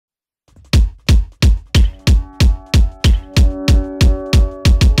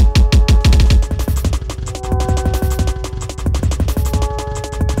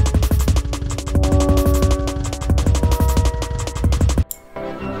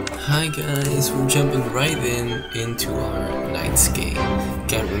Hi guys, we're jumping right into our night's game.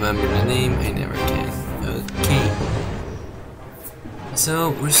 Can't remember the name, I never can. Okay.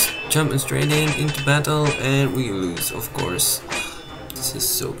 So we're jumping straight into battle and we lose, of course. This is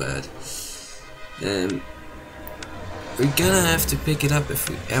so bad. We're gonna have to pick it up if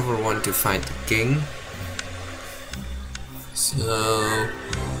we ever want to fight the king. So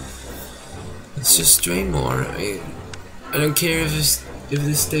let's just train more. I don't care if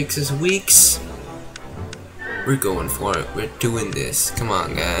this takes us weeks. We're going for it. We're doing this. Come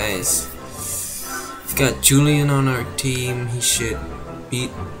on, guys. We've got Julian on our team. He should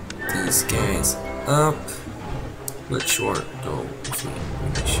beat these guys up. Not sure though if he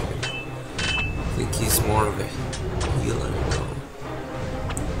really should. I think he's more of a healer though.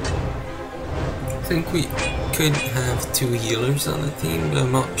 I think we could have 2 healers on the team, but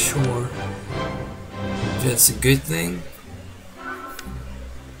I'm not sure if that's a good thing.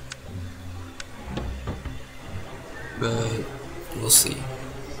 But we'll see.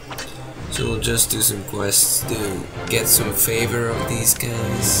 So we'll just do some quests to get some favor of these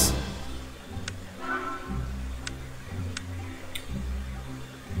guys.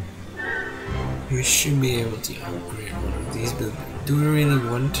 We should be able to upgrade one of these, but do we really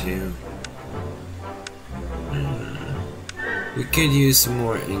want to? We could use some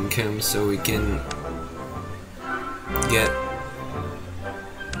more income so we can get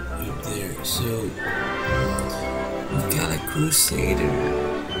up there. So we've got a crusader.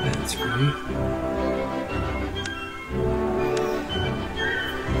 That's right.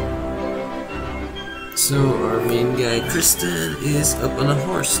 So our main guy Tristan is up on a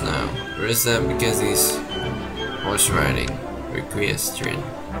horse now. Or is that because he's horse riding? Or equestrian?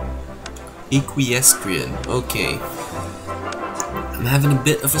 Equestrian, okay. I'm having a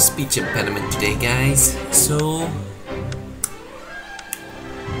bit of a speech impediment today, guys, so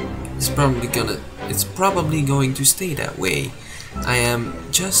it's probably going to stay that way. I am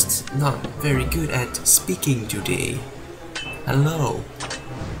just not very good at speaking today. Hello.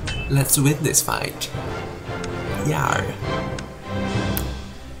 Let's win this fight. Yar.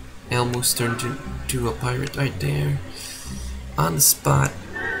 I almost turned into a pirate right there. On the spot.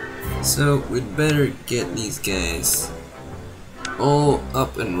 So we'd better get these guys all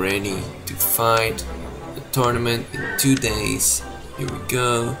up and ready to fight the tournament in 2 days. Here we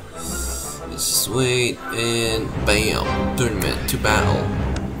go. Let's just wait and bam! Tournament to battle.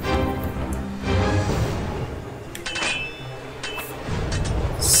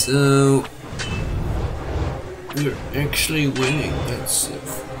 So we're actually winning. That's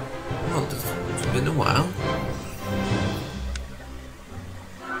well, it's been a while.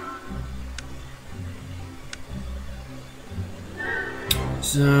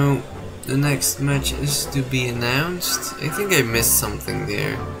 So the next match is to be announced. I think I missed something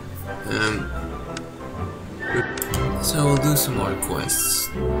there. So we'll do some more quests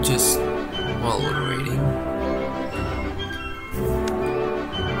just while we're waiting.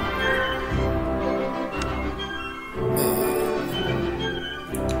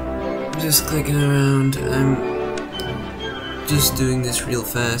 I'm just clicking around. I'm just doing this real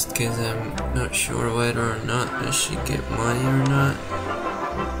fast because I'm not sure whether or not I should get money or not.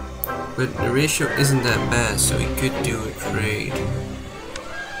 But the ratio isn't that bad, so we could do a trade.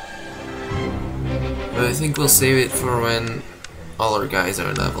 But I think we'll save it for when all our guys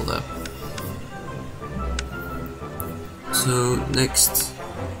are leveled up. So next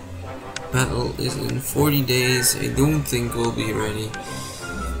battle is in 40 days. I don't think we'll be ready.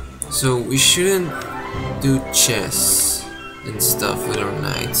 So we shouldn't do chess and stuff with our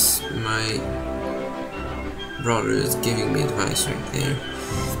knights. My brother is giving me advice right there.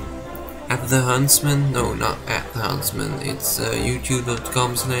 At the Huntsman? No, not at the Huntsman. It's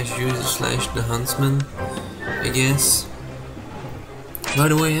youtube.com/user/thehuntsman, I guess. By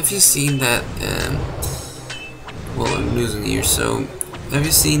the way, have you seen that? Well, I'm losing here. So, have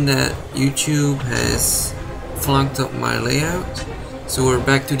you seen that YouTube has flunked up my layout? So we're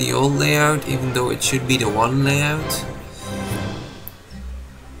back to the old layout, even though it should be the one layout.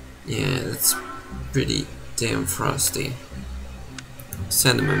 Yeah, that's pretty damn frosty.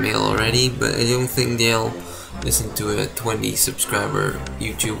 Send them a mail already, but I don't think they'll listen to a 20 subscriber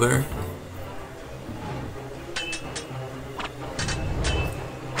YouTuber.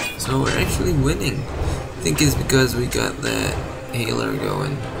 So we're actually winning. I think it's because we got that healer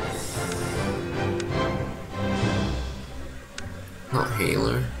going. Not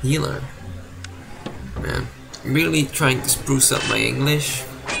healer, healer. Man, I'm really trying to spruce up my English,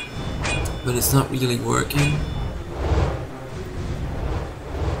 but it's not really working.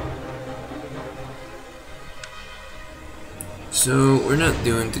 So we're not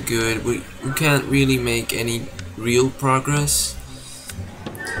doing too good. We can't really make any real progress.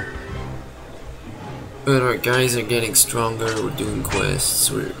 But our guys are getting stronger, we're doing quests,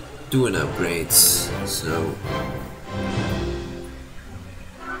 we're doing upgrades, so...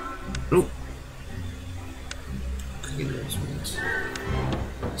 Oh!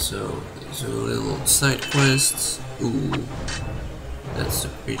 So, there's a little side quest. Ooh. That's a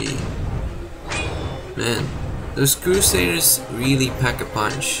pretty... Man, those Crusaders really pack a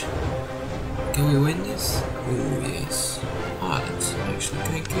punch. Can we win this? Ooh, yes. Oh, that's actually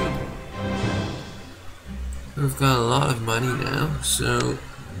quite good. We've got a lot of money now, so...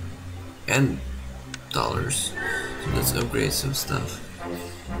 and dollars. So let's upgrade some stuff.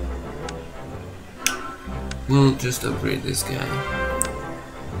 We'll just upgrade this guy.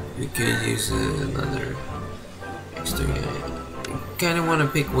 We could use another extra guy. I kinda wanna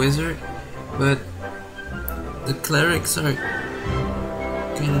pick wizard, but the clerics are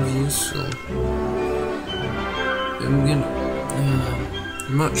kind of useful.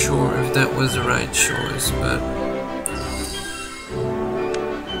 I'm not sure if that was the right choice, but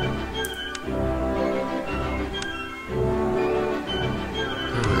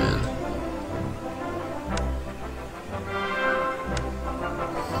oh man.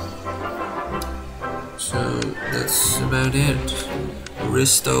 So that's about it.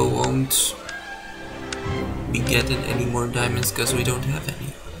 Risto won't be getting any more diamonds because we don't have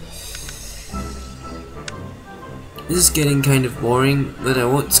any. This is getting kind of boring, but I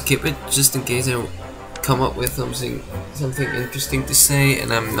won't skip it just in case I come up with something interesting to say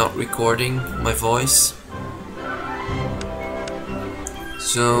and I'm not recording my voice.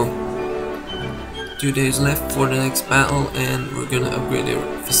 So 2 days left for the next battle and we're gonna upgrade the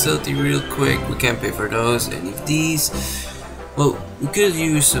facility real quick. We can't pay for those, any of these. Well, we could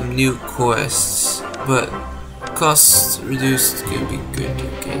use some new quests, but costs reduced could be good,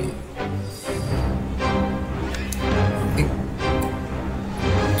 okay.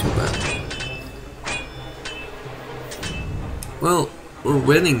 Well, we're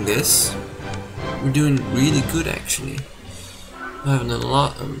winning this. We're doing really good actually. We're having a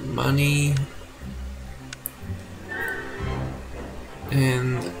lot of money.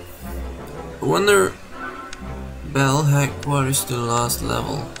 And I wonder Bell headquarters to the last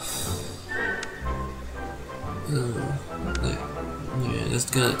level. Yeah, that's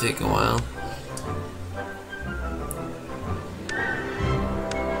gonna take a while.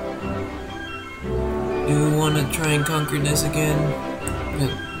 Do we want to try and conquer this again?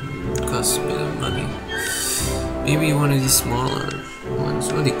 It costs a bit of money. Maybe one of these smaller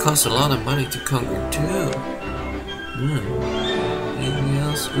ones. Well, they cost a lot of money to conquer too. Anything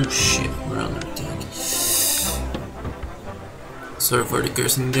else? Oh shit, we're under attack. Sorry for the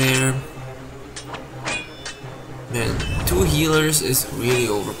cursing there. Man, 2 healers is really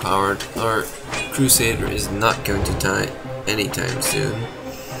overpowered. Our Crusader is not going to die anytime soon.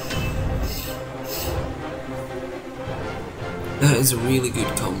 That is a really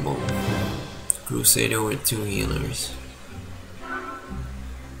good combo. Crusader with 2 healers.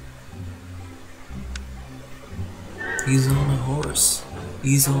 He's on a horse.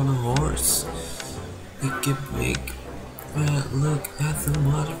 He's on a horse. He can make... look at the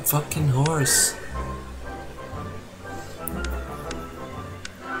motherfucking horse.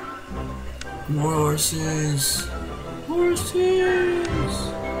 More horses. Horses.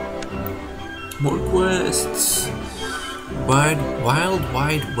 More quests. Wild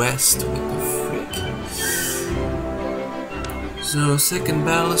West. What the frick? So second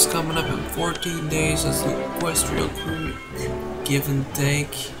battle is coming up in 14 days. Let's do quest real quick. Give and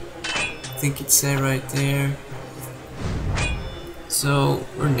take. I think it said right there. So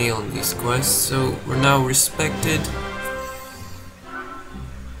we're nailing these quests. So we're now respected.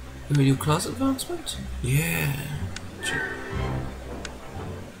 Do we do class advancement? Yeah.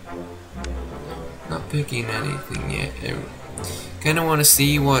 Not picking anything yet. I kinda wanna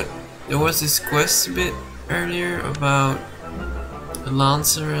see what... There was this quest a bit earlier about a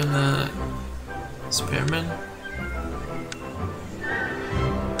Lancer and a Spearman.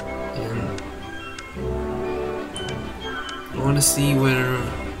 And I wanna see whether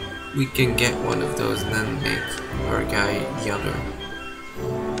we can get one of those and then make our guy the other.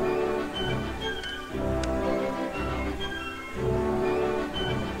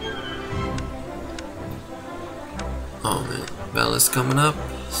 Oh man, battle is coming up.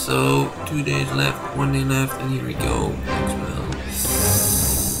 So 2 days left, 1 day left, and here we go. Next battle.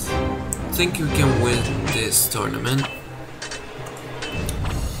 I think we can win this tournament,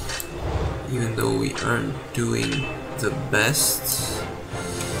 even though we aren't doing the best.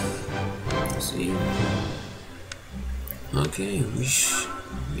 Let's see. Okay, we should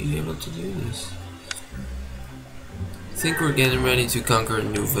be able to do this. I think we're getting ready to conquer a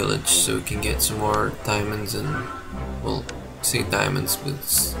new village so we can get some more diamonds and, well, say diamonds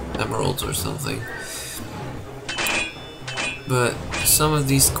with emeralds or something. But some of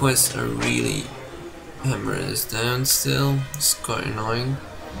these quests are really hammering us down still. It's quite annoying.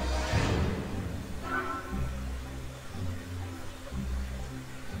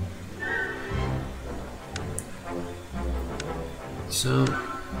 So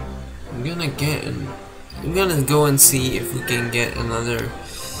I'm gonna go and see if we can get another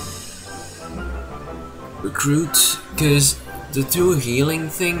recruit, because the 2 healing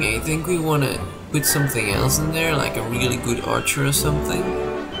thing, I think we wanna put something else in there, like a really good archer or something.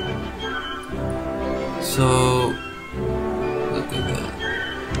 So look at that.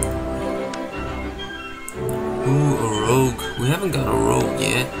 Ooh, a rogue. We haven't got a rogue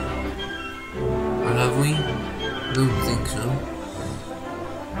yet. Or have we? I don't think so.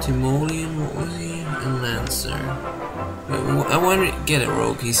 Timoleon, what was he? And Lancer. I want to get a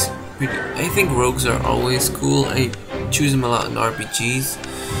rogue. He's pretty. I think rogues are always cool. I choose them a lot in RPGs.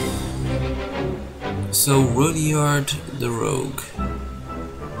 So Rudyard the rogue.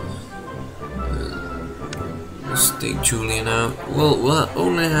 Let's take Julian out. We'll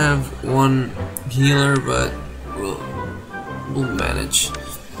only have 1 healer, but we'll manage.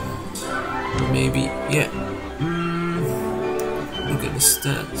 Maybe, yeah. Look at the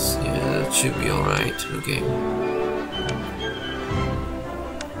stats. Yeah, that should be alright. Okay.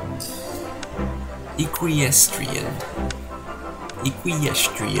 Equestrian.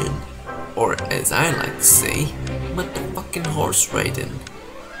 Or as I like to say, motherfucking horse riding.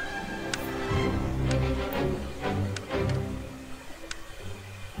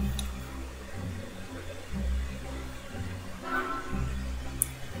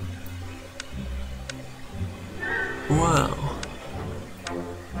 Wow.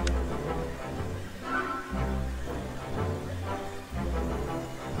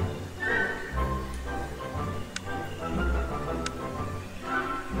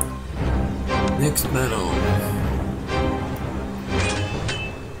 Next battle.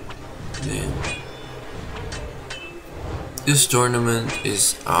 Man. This tournament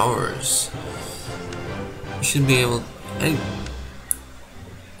is ours. We should be able.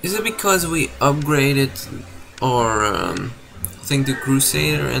 Is it because we upgraded our thing to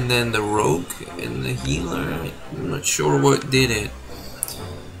Crusader and then the Rogue and the Healer? I'm not sure what did it.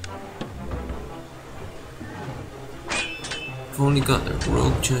 I've only got the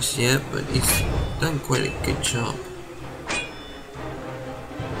Rogue just yet, but he's done quite a good job.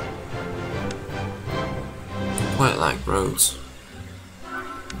 Quite like rogues.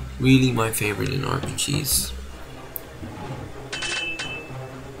 Really my favorite in RPGs.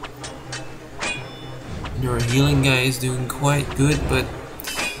 And our healing guy is doing quite good, but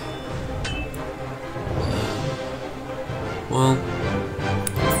well,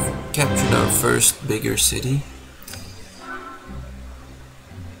 captured our first bigger city.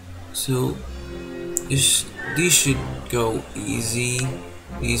 So these should go easy,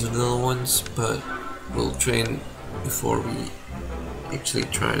 these little ones, but we'll train before we actually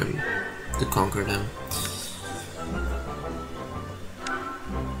try to conquer them.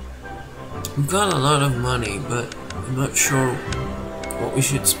 We've got a lot of money, but I'm not sure what we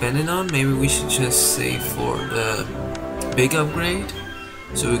should spend it on. Maybe we should just save for the big upgrade,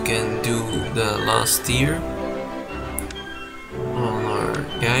 so we can do the last tier.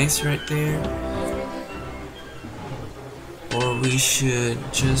 Guys right there, or we should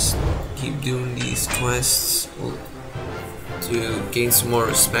just keep doing these quests to gain some more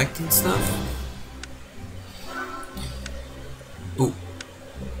respect and stuff. Oh,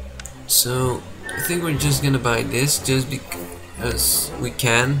 so I think we're just gonna buy this just because we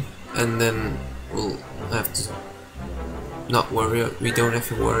can, and then we'll have to not worry. We don't have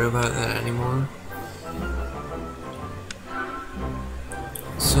to worry about that anymore.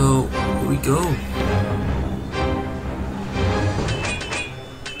 So, here we go.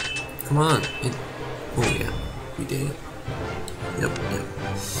 Come on. Oh yeah, we did it. Yep.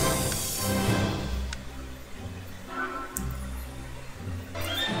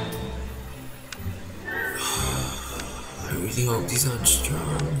 I really hope these aren't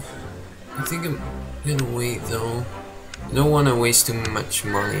strong. I think I'm gonna wait though. I don't want to waste too much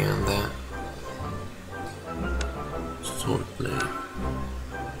money on that. Swordplay.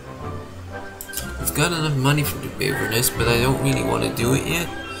 I've got enough money for the Baverness, but I don't really want to do it yet.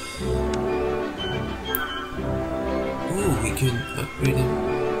 Ooh, we can upgrade it.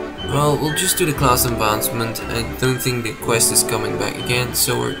 Well, we'll just do the class advancement. I don't think the quest is coming back again,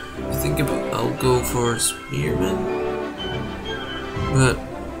 so I think I'll go for Spearman. But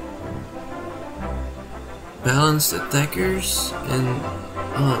balanced attackers and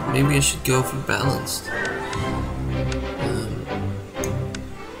maybe I should go for balanced.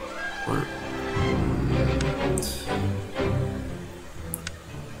 Or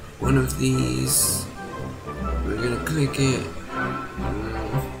one of these. We're gonna click it.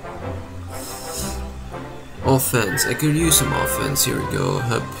 Offense. I could use some offense. Here we go.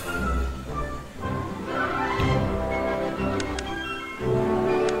 Hup.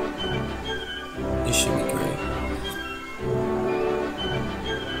 This should be great.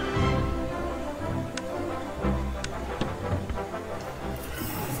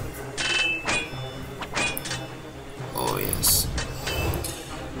 Oh yes.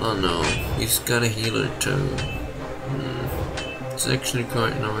 Oh no, he's got a healer too. It's actually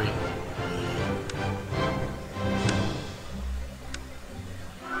quite annoying.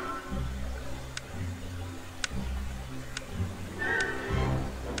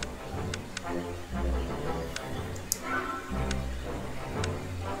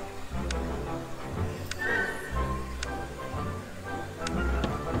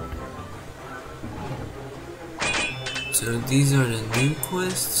 So these are the new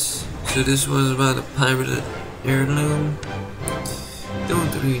quests. So this was about a pirated heirloom.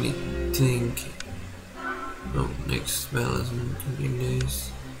 Don't really think. Oh, next balance in 20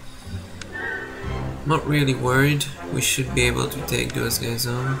 days. Not really worried. We should be able to take those guys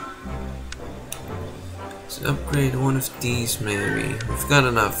on. Let's upgrade one of these maybe. We've got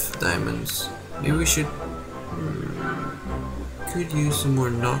enough diamonds. Maybe we should. Could use some more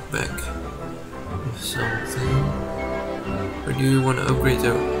knockback or something. Or do you want to upgrade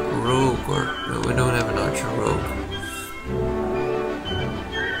the rogue? Or no, we don't have an archer rogue.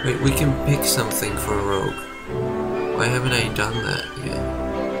 Wait, we can pick something for a rogue. Why haven't I done that yet?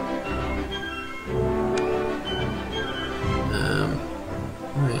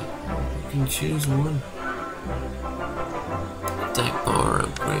 Wait, you can choose one. Attack power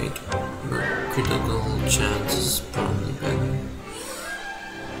upgrade. Your critical chance is probably better.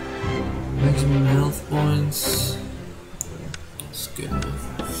 Maximum health points. That's good enough.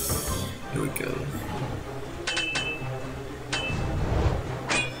 Here we go.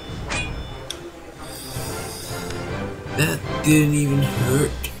 That didn't even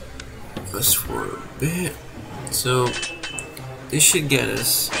hurt us for a bit. So this should get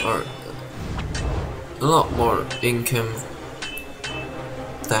us a lot more income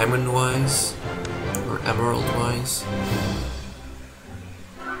diamond wise or emerald wise.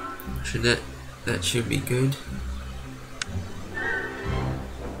 Should that should be good.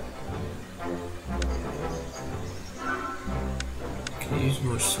 Can use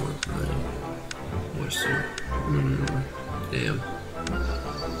more sword money. More sword. Damn.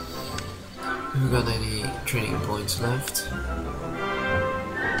 Have we got any training points left?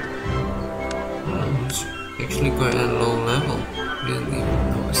 Oh, it's actually quite a low level. Didn't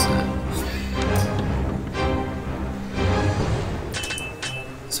even notice that.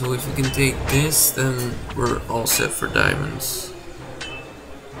 So if we can take this, then we're all set for diamonds.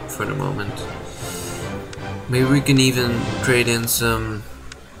 For the moment. Maybe we can even trade in some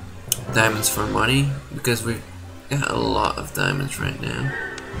diamonds for money, because we've got a lot of diamonds right now.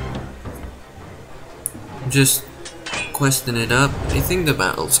 Just questing it up. I think the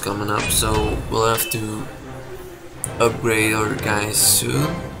battle's coming up, so we'll have to upgrade our guys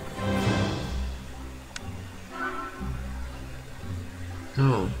soon.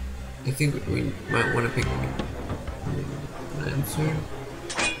 Oh, I think we might want to pick Lancer,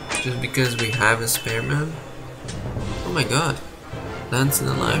 just because we have a spare man. Oh my god, Lance in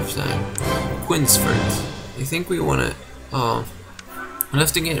a lifetime. Quinsford. I think we want to. Oh, we'll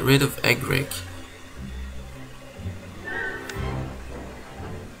have to get rid of Egric.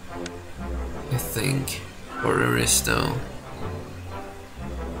 I think, or Aristo.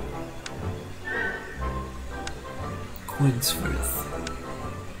 Quinsford.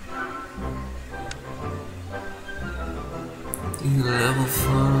 Level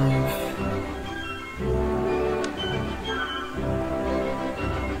 5.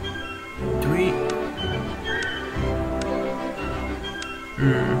 3.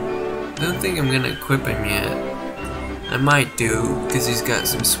 Don't think I'm gonna equip him yet. I might do, because he's got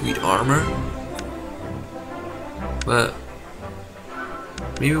some sweet armor. But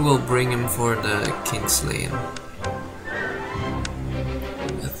maybe we'll bring him for the Kingslaying.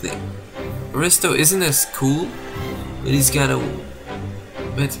 I think Aristo isn't as cool, but he's got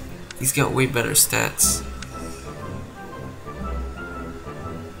way better stats.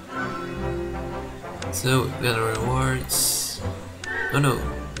 So we've got the rewards. Oh no,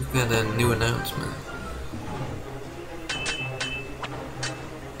 we've got a new announcement.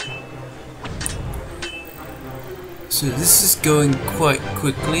 So this is going quite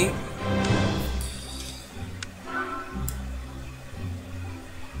quickly.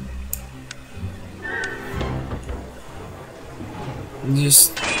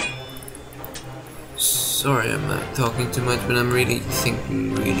 Just sorry, I'm not talking too much, but I'm really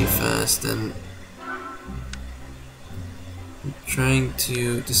thinking really fast and trying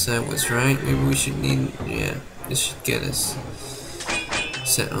to decide what's right. Maybe we should need, yeah, this should get us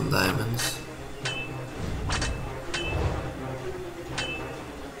set on diamonds.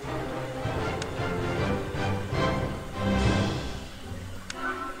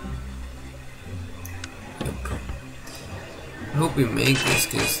 I hope we make this,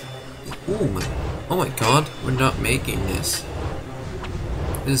 because oh my god, we're not making this.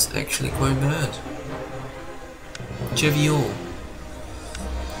 This is actually quite bad. Cheviot.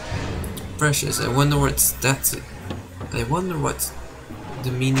 Precious, I wonder what's the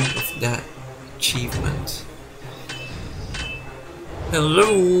meaning of that achievement.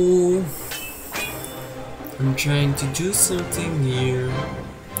 Hello, I'm trying to do something here.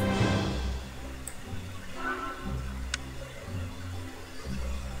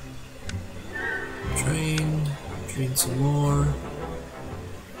 Train some more.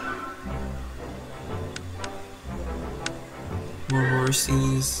 More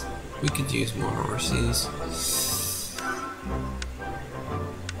horses. We could use more horses.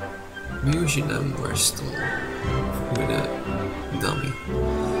 Maybe we should have more stone with a dummy.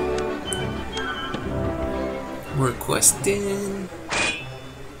 More questing.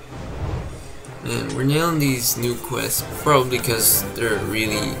 And we're nailing these new quests, probably because they're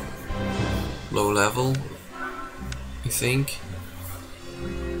really low level, I think.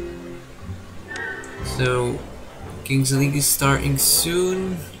 So King's League is starting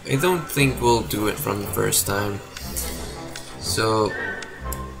soon. I don't think we'll do it from the first time. So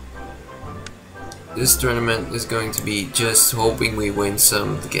this tournament is going to be just hoping we win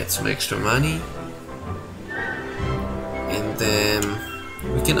some to get some extra money. And then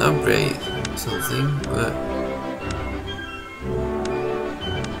we can upgrade something, but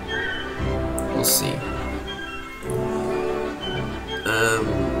we'll see.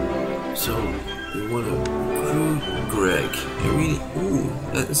 So we want to recruit Greg.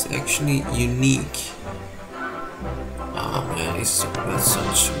 That is actually unique. Oh man, he's got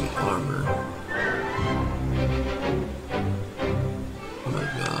such sweet armor. Oh my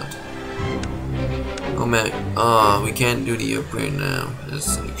god. Oh man, we can't do the upgrade now.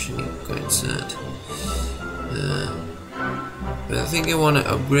 That's actually quite sad. But I think I want to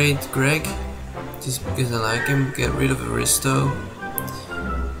upgrade Greg, just because I like him. Get rid of Aristo.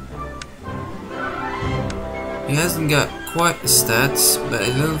 He hasn't got quite the stats, but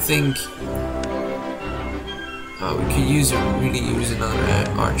I don't think we could really use another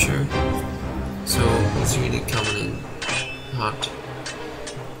archer. So it's really coming in hot.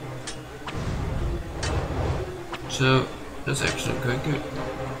 So that's actually quite good.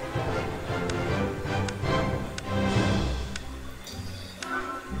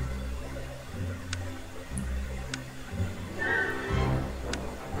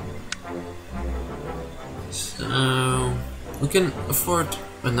 So we can afford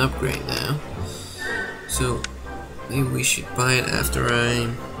an upgrade now. So maybe we should buy it after I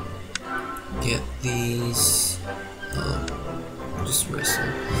get these. Just wrestle.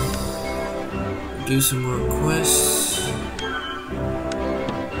 Do some more quests.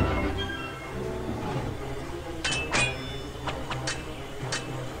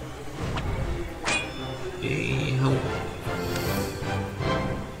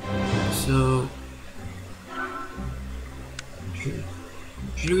 So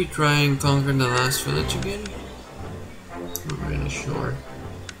should we try and conquer the last village again? Not really sure.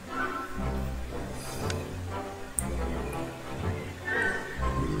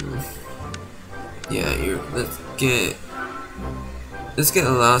 Yeah, let's get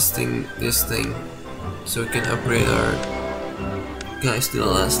this thing so we can upgrade our guys to the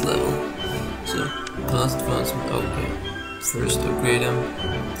last level. So cost advancement, okay. First upgrade them,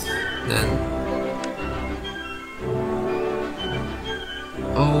 then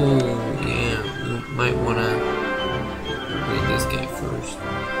yeah, we might wanna upgrade this guy first.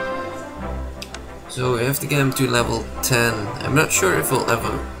 So we have to get him to level 10. I'm not sure if we'll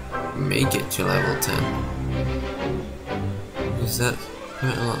ever make it to level 10. Is that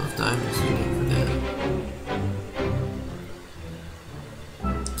quite a lot of diamonds you need for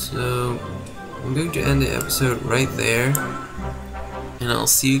that? So I'm going to end the episode right there, and I'll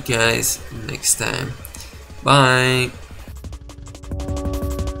see you guys next time. Bye!